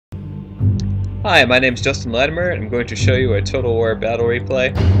Hi, my name is Justin Latimer, and I'm going to show you a Total War battle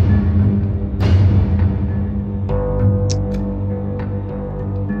replay.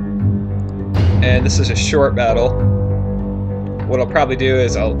 And this is a short battle. What I'll probably do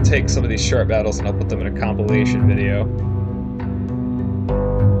is I'll take some of these short battles and I'll put them in a compilation video.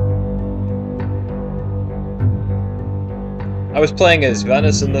 I was playing as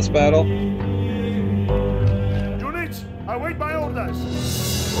Venice in this battle. Units, await my orders.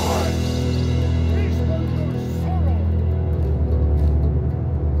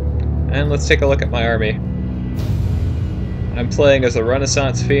 And let's take a look at my army. I'm playing as a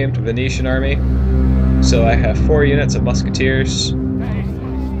Renaissance-themed Venetian army. So I have 4 units of musketeers.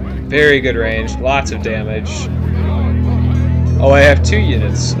 Very good range, lots of damage. Oh, I have 2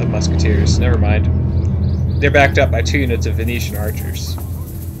 units of musketeers, never mind. They're backed up by 2 units of Venetian archers.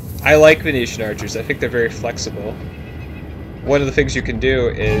 I like Venetian archers, I think they're very flexible. One of the things you can do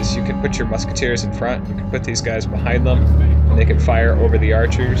is you can put your musketeers in front, you can put these guys behind them, and they can fire over the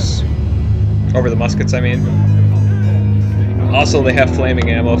archers. Over the muskets, I mean. Also, they have flaming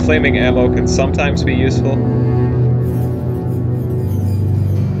ammo. Flaming ammo can sometimes be useful.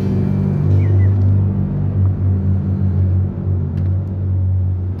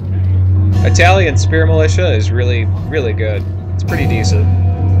 Italian spear militia is really good. It's pretty decent.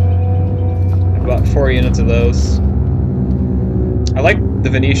 I bought 4 units of those. I like the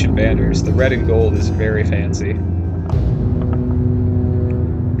Venetian banners. The red and gold is very fancy.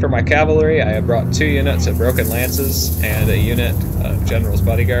 For my cavalry, I have brought 2 units of broken lances and a unit of general's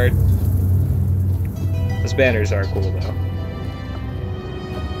bodyguard. Those banners are cool though.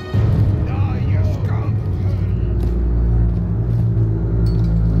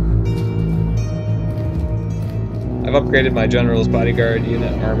 I've upgraded my general's bodyguard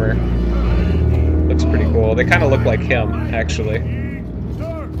unit armor. Looks pretty cool. They kind of look like him, actually.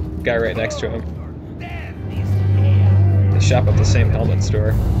 Guy right next to him. They shop at the same helmet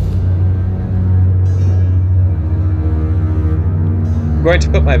store. I'm going to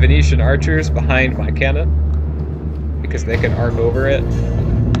put my Venetian archers behind my cannon because they can arc over it,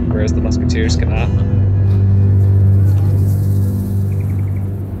 whereas the musketeers cannot.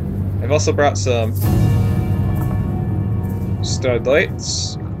 I've also brought some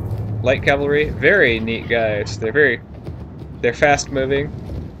Stradlights, light cavalry, very neat guys. They're fast moving,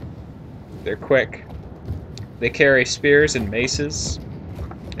 they're quick. They carry spears and maces,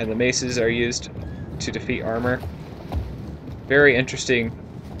 and the maces are used to defeat armor. Very interesting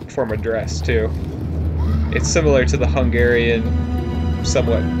form of dress too. It's similar to the Hungarian,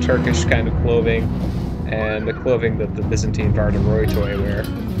 somewhat Turkish kind of clothing, and the clothing that the Byzantine Vardaroitoi wear.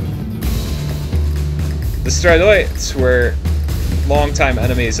 The Stradlights were longtime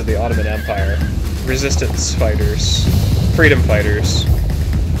enemies of the Ottoman Empire, resistance fighters, freedom fighters.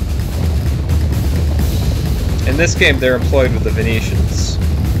 In this game they're employed with the Venetians,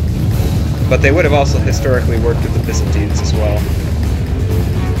 but they would have also historically worked with the Byzantines as well.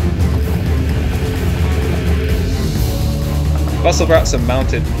 I've also brought some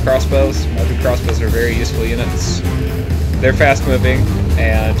mounted crossbows. Mounted crossbows are very useful units. They're fast moving,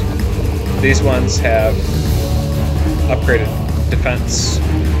 and these ones have upgraded defense,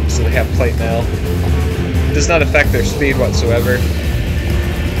 so they have plate mail. It does not affect their speed whatsoever,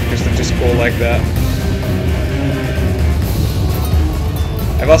 because they're just cool like that.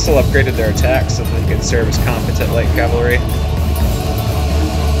 I've also upgraded their attacks so that they can serve as competent light cavalry.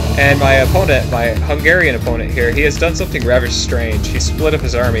 And my opponent, my Hungarian opponent here, he has done something rather strange. He split up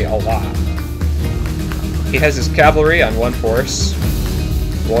his army a lot. He has his cavalry on one force,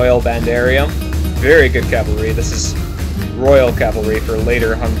 Royal Bandarium, very good cavalry. This is Royal cavalry for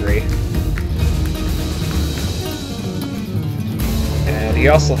later Hungary. And he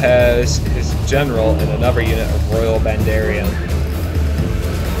also has his general in another unit of Royal Bandarium.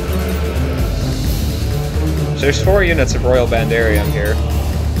 So there's 4 units of Royal Bandarium here,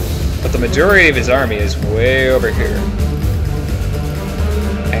 but the majority of his army is way over here.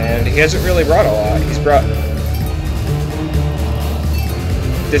 And he hasn't really brought a lot. He's brought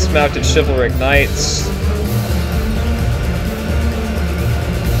dismounted chivalric knights,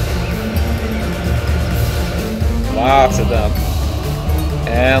 lots of them,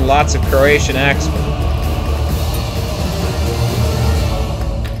 and lots of Croatian axemen.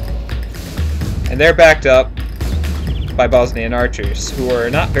 And they're backed up by Bosnian archers, who are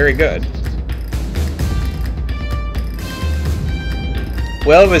not very good.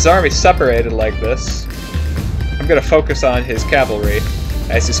 Well, if his army's separated like this, I'm going to focus on his cavalry,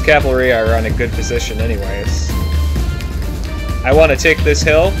 as his cavalry are on a good position anyways. I want to take this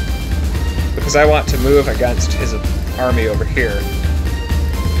hill because I want to move against his army over here.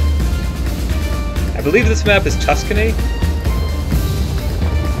 I believe this map is Tuscany.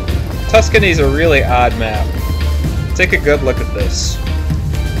 Tuscany's a really odd map. Take a good look at this.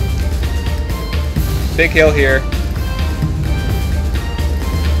 Big hill here.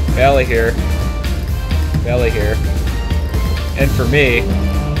 Valley here. Valley here. And for me,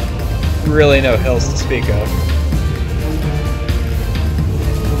 really no hills to speak of.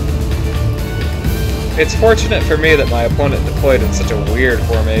 It's fortunate for me that my opponent deployed in such a weird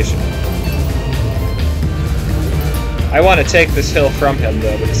formation. I want to take this hill from him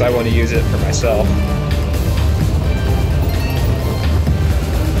though, because I want to use it for myself.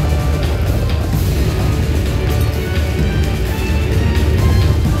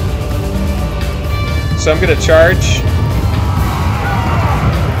 So I'm going to charge.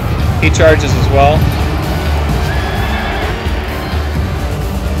 He charges as well.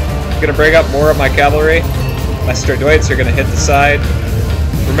 I'm going to bring up more of my cavalry. My Stradoids are going to hit the side.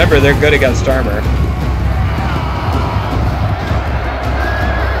 Remember, they're good against armor.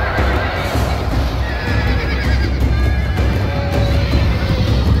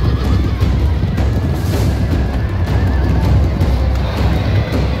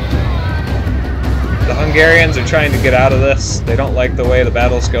 The Hungarians are trying to get out of this. They don't like the way the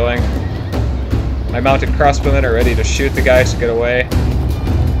battle's going. My mounted crossbowmen are ready to shoot the guys to get away.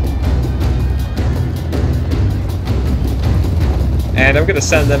 And I'm going to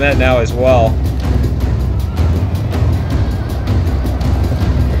send them in now as well.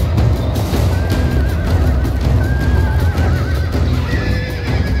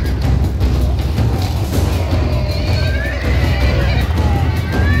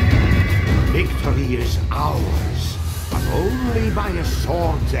 Victory is ours, but only by a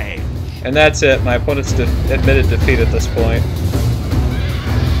sword's edge. And that's it. My opponent's admitted defeat at this point.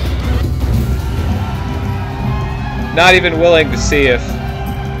 Not even willing to see if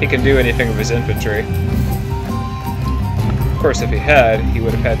he can do anything with his infantry. Of course, if he had, he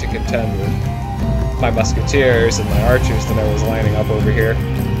would have had to contend with my musketeers and my archers that I was lining up over here.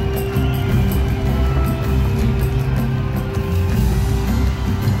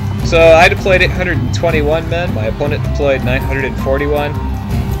 So I deployed 821 men, my opponent deployed 941.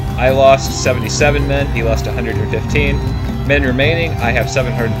 I lost 77 men, he lost 115. Men remaining, I have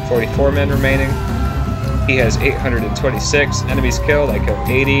 744 men remaining. He has 826 enemies killed. I killed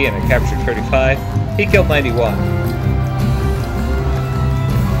 80 and I captured 35. He killed 91.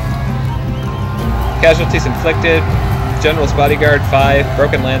 Casualties inflicted. General's bodyguard 5.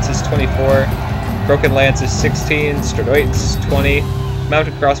 Broken lances 24. Broken lances 16. Stradoids 20.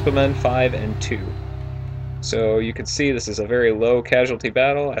 Mounted crossbowmen 5 and 2. So you can see this is a very low casualty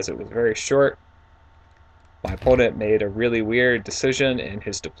battle as it was very short. My opponent made a really weird decision in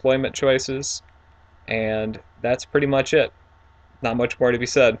his deployment choices. And that's pretty much it. Not much more to be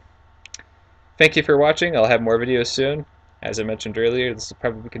said. Thank you for watching. I'll have more videos soon. As I mentioned earlier, this will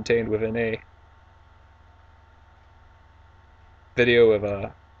probably be contained within a video of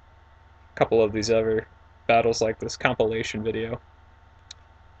a couple of these other battles like this compilation video.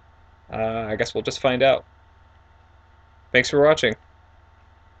 I guess we'll just find out. Thanks for watching.